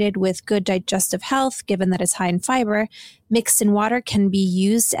associated with good digestive health, given that it's high in fiber, mixed in water can be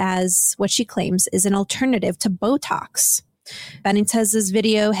used as what she claims is an alternative to Botox. Benitez's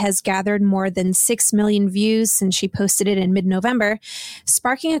video has gathered more than 6 million views since she posted it in mid-November,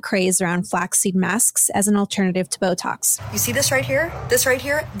 sparking a craze around flaxseed masks as an alternative to Botox. You see this right here? This right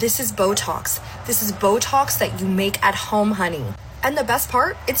here? This is Botox. This is Botox that you make at home, honey. And the best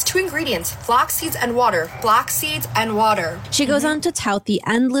part, it's 2 ingredients, flax seeds and water. Flax seeds and water. She goes on to tout the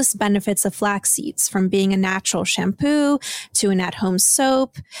endless benefits of flax seeds, from being a natural shampoo to an at-home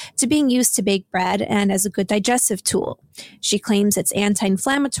soap to being used to bake bread and as a good digestive tool. She claims it's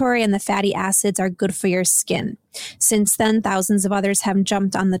anti-inflammatory and the fatty acids are good for your skin. Since then, thousands of others have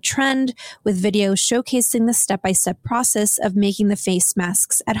jumped on the trend with videos showcasing the step-by-step process of making the face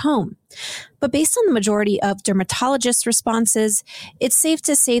masks at home. But based on the majority of dermatologist responses, it's safe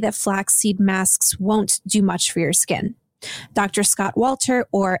to say that flaxseed masks won't do much for your skin. Dr. Scott Walter,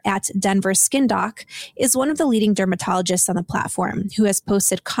 or at Denver Skin Doc, is one of the leading dermatologists on the platform who has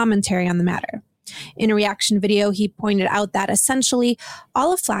posted commentary on the matter. In a reaction video, he pointed out that essentially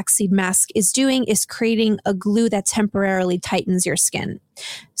all a flaxseed mask is doing is creating a glue that temporarily tightens your skin.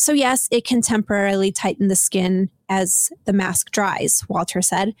 So yes, it can temporarily tighten the skin as the mask dries, Walter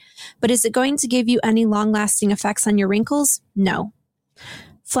said. But is it going to give you any long-lasting effects on your wrinkles? No.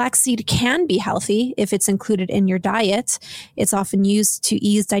 Flaxseed can be healthy if it's included in your diet. It's often used to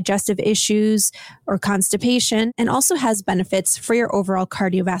ease digestive issues or constipation, and also has benefits for your overall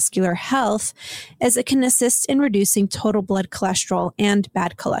cardiovascular health, as it can assist in reducing total blood cholesterol and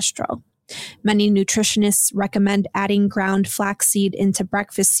bad cholesterol. Many nutritionists recommend adding ground flaxseed into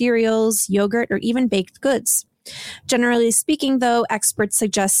breakfast cereals, yogurt, or even baked goods. Generally speaking, though, experts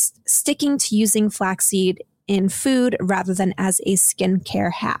suggest sticking to using flaxseed in food rather than as a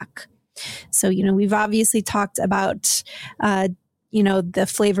skincare hack. So, we've obviously talked about, the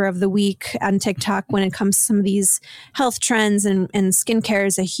flavor of the week on TikTok when it comes to some of these health trends, and skincare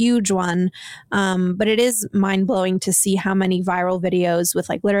is a huge one. But it is mind blowing to see how many viral videos with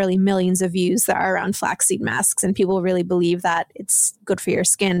literally millions of views that are around flaxseed masks, and people really believe that it's good for your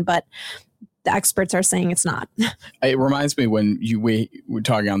skin, but the experts are saying it's not. It reminds me when we were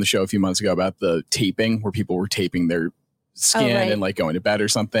talking on the show a few months ago about the taping, where people were taping their skin and going to bed or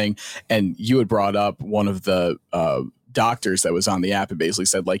something. And you had brought up one of the doctors that was on the app and basically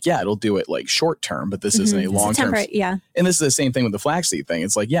said it'll do it short term, but this isn't a long term. Yeah. And this is the same thing with the flaxseed thing.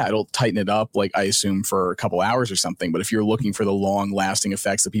 It's it'll tighten it up, I assume, for a couple hours or something. But if you're looking for the long lasting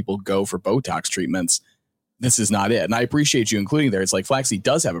effects that people go for Botox treatments, this is not it. And I appreciate you including there. It's flaxseed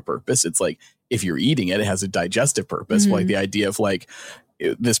does have a purpose. It's if you're eating it, it has a digestive purpose. Mm-hmm. The idea of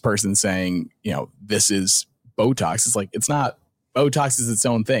this person saying, this is Botox. It's it's not. Botox is its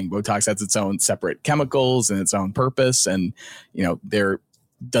own thing. Botox has its own separate chemicals and its own purpose. And, there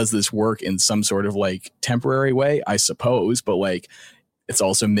does this work in some sort of temporary way, I suppose. But it's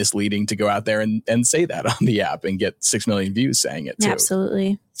also misleading to go out there and say that on the app and get 6 million views saying it too.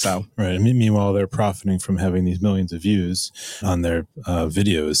 Absolutely. So right. Meanwhile, they're profiting from having these millions of views on their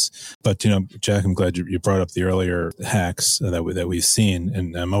videos. But Jack, I'm glad you brought up the earlier hacks that we've seen,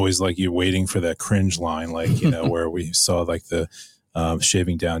 and I'm always you waiting for that cringe line, where we saw the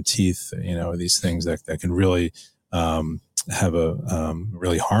shaving down teeth. These things that can really have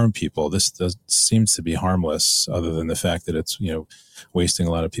really harm people. This seems to be harmless, other than the fact that it's wasting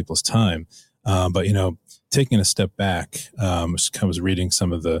a lot of people's time. But taking a step back, I was reading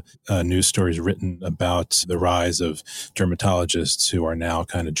some of the news stories written about the rise of dermatologists who are now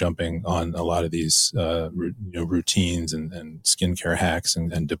kind of jumping on a lot of these routines and skincare hacks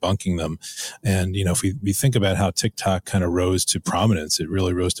and debunking them. And if we think about how TikTok kind of rose to prominence, it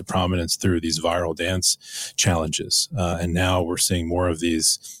really rose to prominence through these viral dance challenges. And now we're seeing more of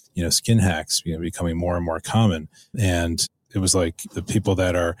these skin hacks becoming more and more common. And it was the people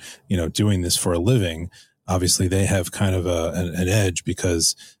that are doing this for a living, obviously they have kind of an edge,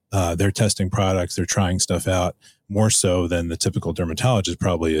 because they're testing products, they're trying stuff out more so than the typical dermatologist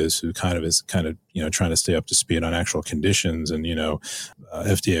probably is, who is trying to stay up to speed on actual conditions and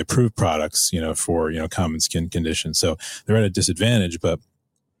FDA approved products for common skin conditions. So they're at a disadvantage. But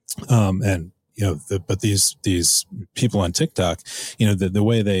but these people on TikTok, the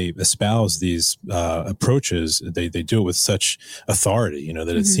way they espouse these approaches, they do it with such authority,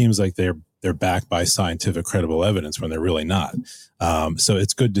 that it seems like they're they're backed by scientific credible evidence when they're really not. So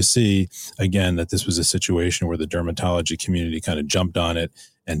it's good to see, again, that this was a situation where the dermatology community kind of jumped on it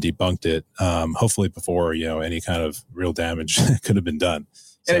and debunked it, hopefully before, any kind of real damage could have been done.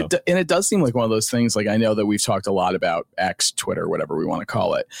 So. And it does seem like one of those things, like I know that we've talked a lot about X, Twitter, whatever we want to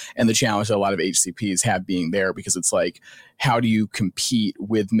call it, and the challenge that a lot of HCPs have being there, because it's like, how do you compete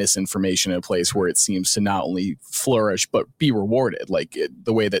with misinformation in a place where it seems to not only flourish, but be rewarded? Like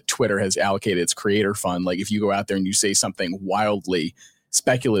the way that Twitter has allocated its creator fund, like if you go out there and you say something wildly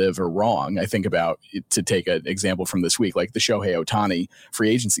speculative or wrong. I think about, to take an example from this week, like the Shohei Ohtani free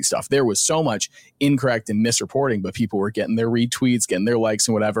agency stuff. There was so much incorrect and misreporting, but people were getting their retweets, getting their likes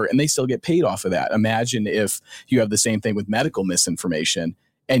and whatever, and they still get paid off of that. Imagine if you have the same thing with medical misinformation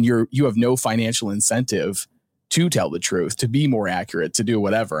and you have no financial incentive to tell the truth, to be more accurate, to do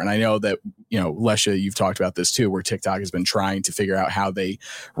whatever. And I know that, Lesha, you've talked about this too, where TikTok has been trying to figure out how they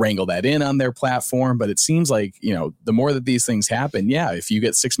wrangle that in on their platform. But it seems like, the more that these things happen, if you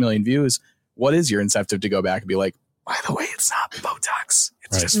get 6 million views, what is your incentive to go back and be like, by the way, it's not Botox,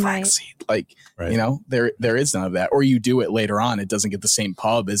 it's just flaxseed. Like, there is none of that. Or you do it later on, it doesn't get the same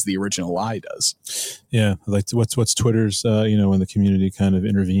pub as the original lie does. Yeah. Like what's Twitter's, when the community kind of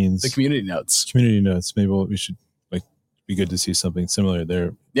intervenes. The community notes. Maybe we should be good to see something similar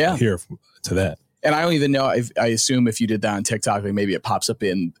there. Yeah. Here to that. And I don't even know. I assume if you did that on TikTok, like maybe it pops up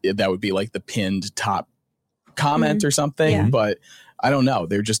that would be like the pinned top comment or something. Yeah. But I don't know.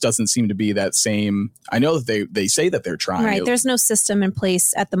 There just doesn't seem to be that same. I know that they say that they're trying. Right. There's no system in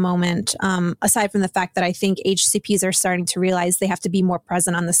place at the moment, aside from the fact that I think HCPs are starting to realize they have to be more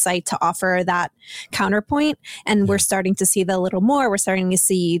present on the site to offer that counterpoint. And we're starting to see that a little more. We're starting to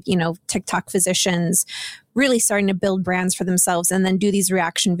see, TikTok physicians really starting to build brands for themselves and then do these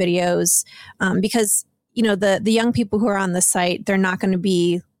reaction videos because, the young people who are on the site, they're not going to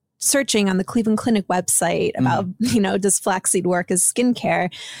be searching on the Cleveland Clinic website about, does flaxseed work as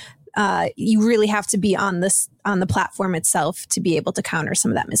skincare? You really have to be on the platform itself to be able to counter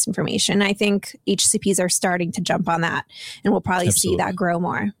some of that misinformation. I think HCPs are starting to jump on that, and we'll probably see that grow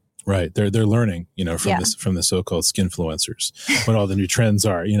more. Right. They're learning, from the so-called skinfluencers, what all the new trends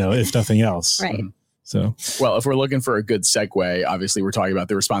are, if nothing else. Right. So, well, if we're looking for a good segue, obviously we're talking about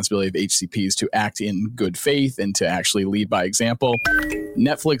the responsibility of HCPs to act in good faith and to actually lead by example.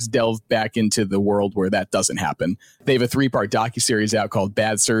 Netflix delved back into the world where that doesn't happen. They have a 3-part docuseries out called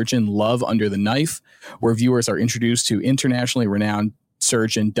Bad Surgeon, Love Under the Knife, where viewers are introduced to internationally renowned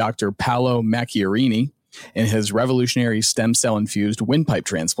surgeon Dr. Paolo Macchiarini and his revolutionary stem cell-infused windpipe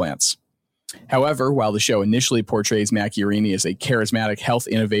transplants. However, while the show initially portrays Macchiarini as a charismatic health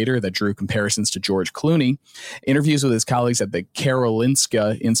innovator that drew comparisons to George Clooney, interviews with his colleagues at the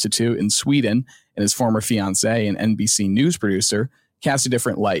Karolinska Institute in Sweden and his former fiancée, an NBC News producer, cast a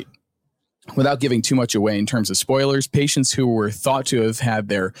different light. Without giving too much away in terms of spoilers, patients who were thought to have had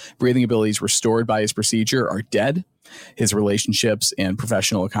their breathing abilities restored by his procedure are dead. His relationships and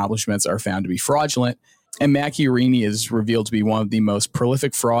professional accomplishments are found to be fraudulent. And Macchiarini is revealed to be one of the most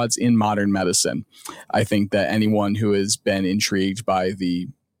prolific frauds in modern medicine. I think that anyone who has been intrigued by the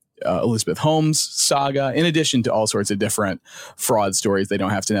Elizabeth Holmes saga, in addition to all sorts of different fraud stories, they don't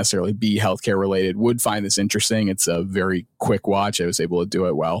have to necessarily be healthcare related, would find this interesting. It's a very quick watch. I was able to do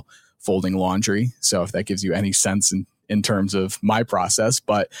it while folding laundry. So if that gives you any sense in terms of my process,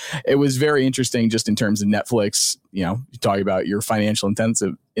 but it was very interesting just in terms of Netflix, you talk about your financial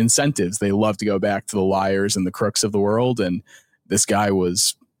incentives. They love to go back to the liars and the crooks of the world. And this guy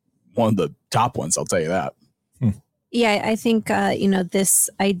was one of the top ones. I'll tell you that. Yeah, I think, this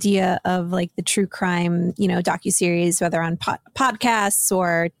idea of like the true crime, docuseries, whether on podcasts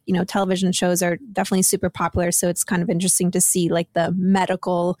or, television shows are definitely super popular. So it's kind of interesting to see like the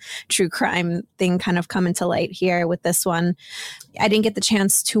medical true crime thing kind of come into light here with this one. I didn't get the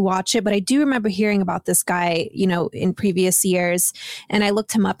chance to watch it, but I do remember hearing about this guy, in previous years. And I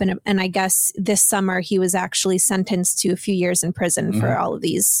looked him up and I guess this summer he was actually sentenced to a few years in prison for all of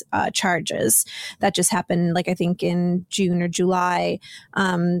these charges. That just happened, I think in June or July.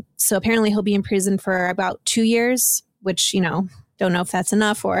 So apparently he'll be in prison for about 2 years, which, don't know if that's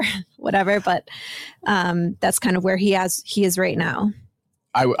enough or whatever, but that's kind of where he is right now.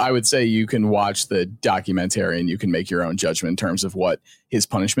 I would say you can watch the documentary and you can make your own judgment in terms of what his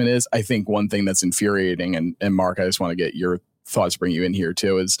punishment is. I think one thing that's infuriating, and Mark, I just want to get your thoughts, bring you in here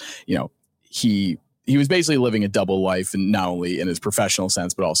too, is, he was basically living a double life, and not only in his professional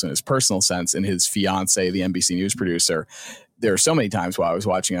sense, but also in his personal sense. And his fiance, the NBC News producer, there are so many times while I was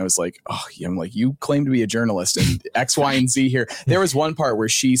watching, I was like, you claim to be a journalist and X, Y, and Z here. There was one part where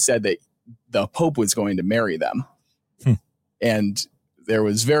she said that the Pope was going to marry them. And there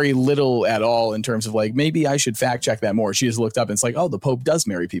was very little at all in terms of like, maybe I should fact check that more. She just looked up and it's like, oh, the Pope does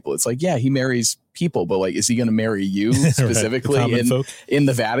marry people. It's like, yeah, he marries people, but like, is he going to marry you specifically right, in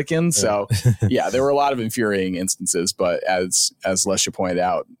the Vatican? Yeah. So yeah, there were a lot of infuriating instances, but as Lesha pointed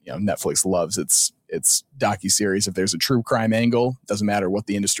out, Netflix loves its docuseries. If there's a true crime angle, doesn't matter what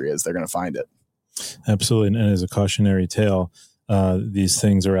the industry is, they're going to find it. Absolutely. And as a cautionary tale, these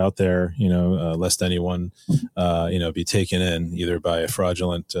things are out there, lest anyone, be taken in either by a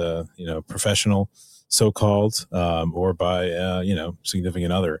fraudulent, professional, so-called, or by,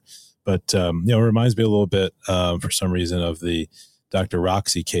 significant other. But, it reminds me a little bit, for some reason, of the Dr.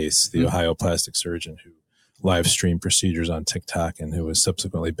 Roxy case, the Ohio plastic surgeon who live streamed procedures on TikTok and who was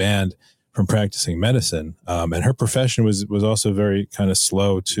subsequently banned from practicing medicine. And her profession was also very kind of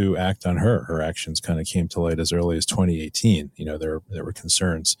slow to act on her. Her actions kind of came to light as early as 2018. There were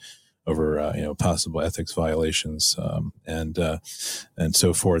concerns over, possible ethics violations, and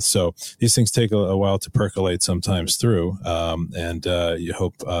so forth. So these things take a while to percolate sometimes through. And you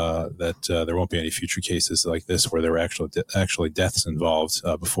hope that there won't be any future cases like this where there were actually deaths involved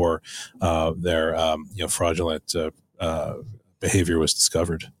before their, fraudulent behavior was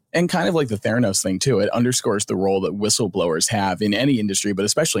discovered. And kind of like the Theranos thing too, it underscores the role that whistleblowers have in any industry, but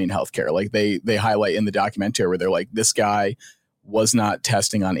especially in healthcare. Like they highlight in the documentary where they're like, this guy was not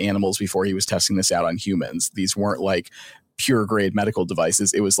testing on animals before he was testing this out on humans. These weren't like pure grade medical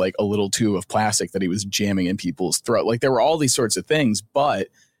devices. It was like a little tube of plastic that he was jamming in people's throat. Like there were all these sorts of things, but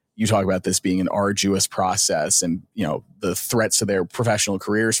you talk about this being an arduous process and, the threats to their professional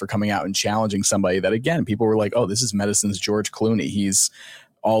careers for coming out and challenging somebody that, again, people were like, oh, this is medicine's George Clooney. He's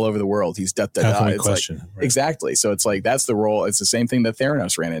all over the world. He's question. Like, right. Exactly. So it's like, that's the role. It's the same thing that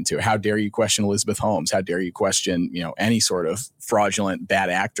Theranos ran into. How dare you question Elizabeth Holmes? How dare you question, any sort of fraudulent bad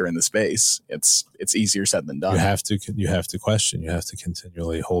actor in the space? It's easier said than done. You have to question. You have to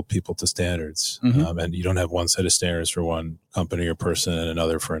continually hold people to standards. And you don't have one set of standards for one company or person and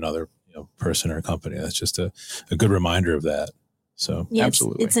another for another, person or company. That's just a good reminder of that. So yeah,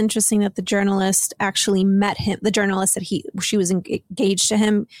 absolutely. It's interesting that the journalist actually met him. The journalist that she was engaged to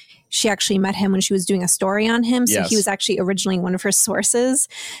him, she actually met him when she was doing a story on him. So he was actually originally one of her sources.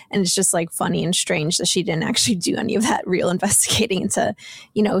 And it's just like funny and strange that she didn't actually do any of that real investigating into,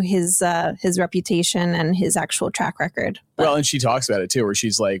 his reputation and his actual track record. But, well, and she talks about it too, where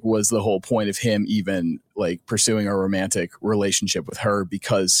she's like, was the whole point of him even like pursuing a romantic relationship with her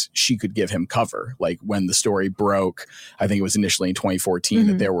because she could give him cover? Like when the story broke, I think it was initially in 2014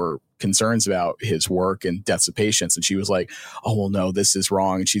 that there were concerns about his work and deaths of patients. And she was like, oh, well, no, this is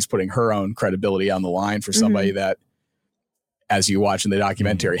wrong. And she's putting her own credibility on the line for somebody that, as you watch in the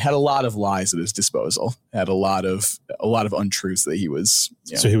documentary, had a lot of lies at his disposal, had a lot of untruths that he was.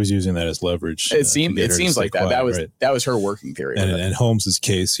 So he was using that as leverage. It seems like that. Quiet, that was her working theory. And in Holmes's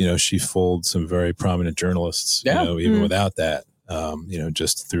case, she fooled some very prominent journalists, even without that.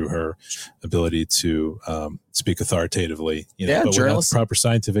 Just through her ability to speak authoritatively, but without proper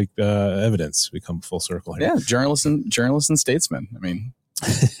scientific evidence. We come full circle here. Yeah, journalists and statesmen. I mean,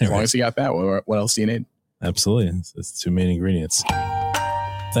 as long as you got that, what else do you need? Absolutely. It's two main ingredients.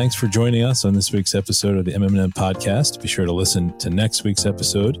 Thanks for joining us on this week's episode of the MMM Podcast. Be sure to listen to next week's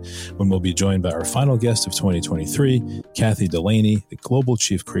episode when we'll be joined by our final guest of 2023, Kathy Delaney, the Global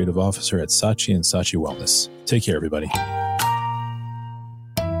Chief Creative Officer at Saatchi & Saatchi Wellness. Take care, everybody.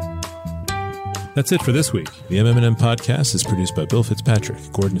 That's it for this week. The MMM Podcast is produced by Bill Fitzpatrick,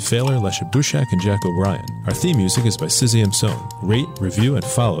 Gordon Failer, Lesha Bushak, and Jack O'Brien. Our theme music is by Sizzy M. Sohn. Rate, review, and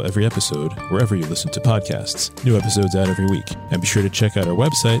follow every episode wherever you listen to podcasts. New episodes out every week. And be sure to check out our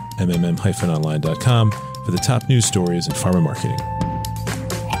website, mmm-online.com, for the top news stories in pharma marketing.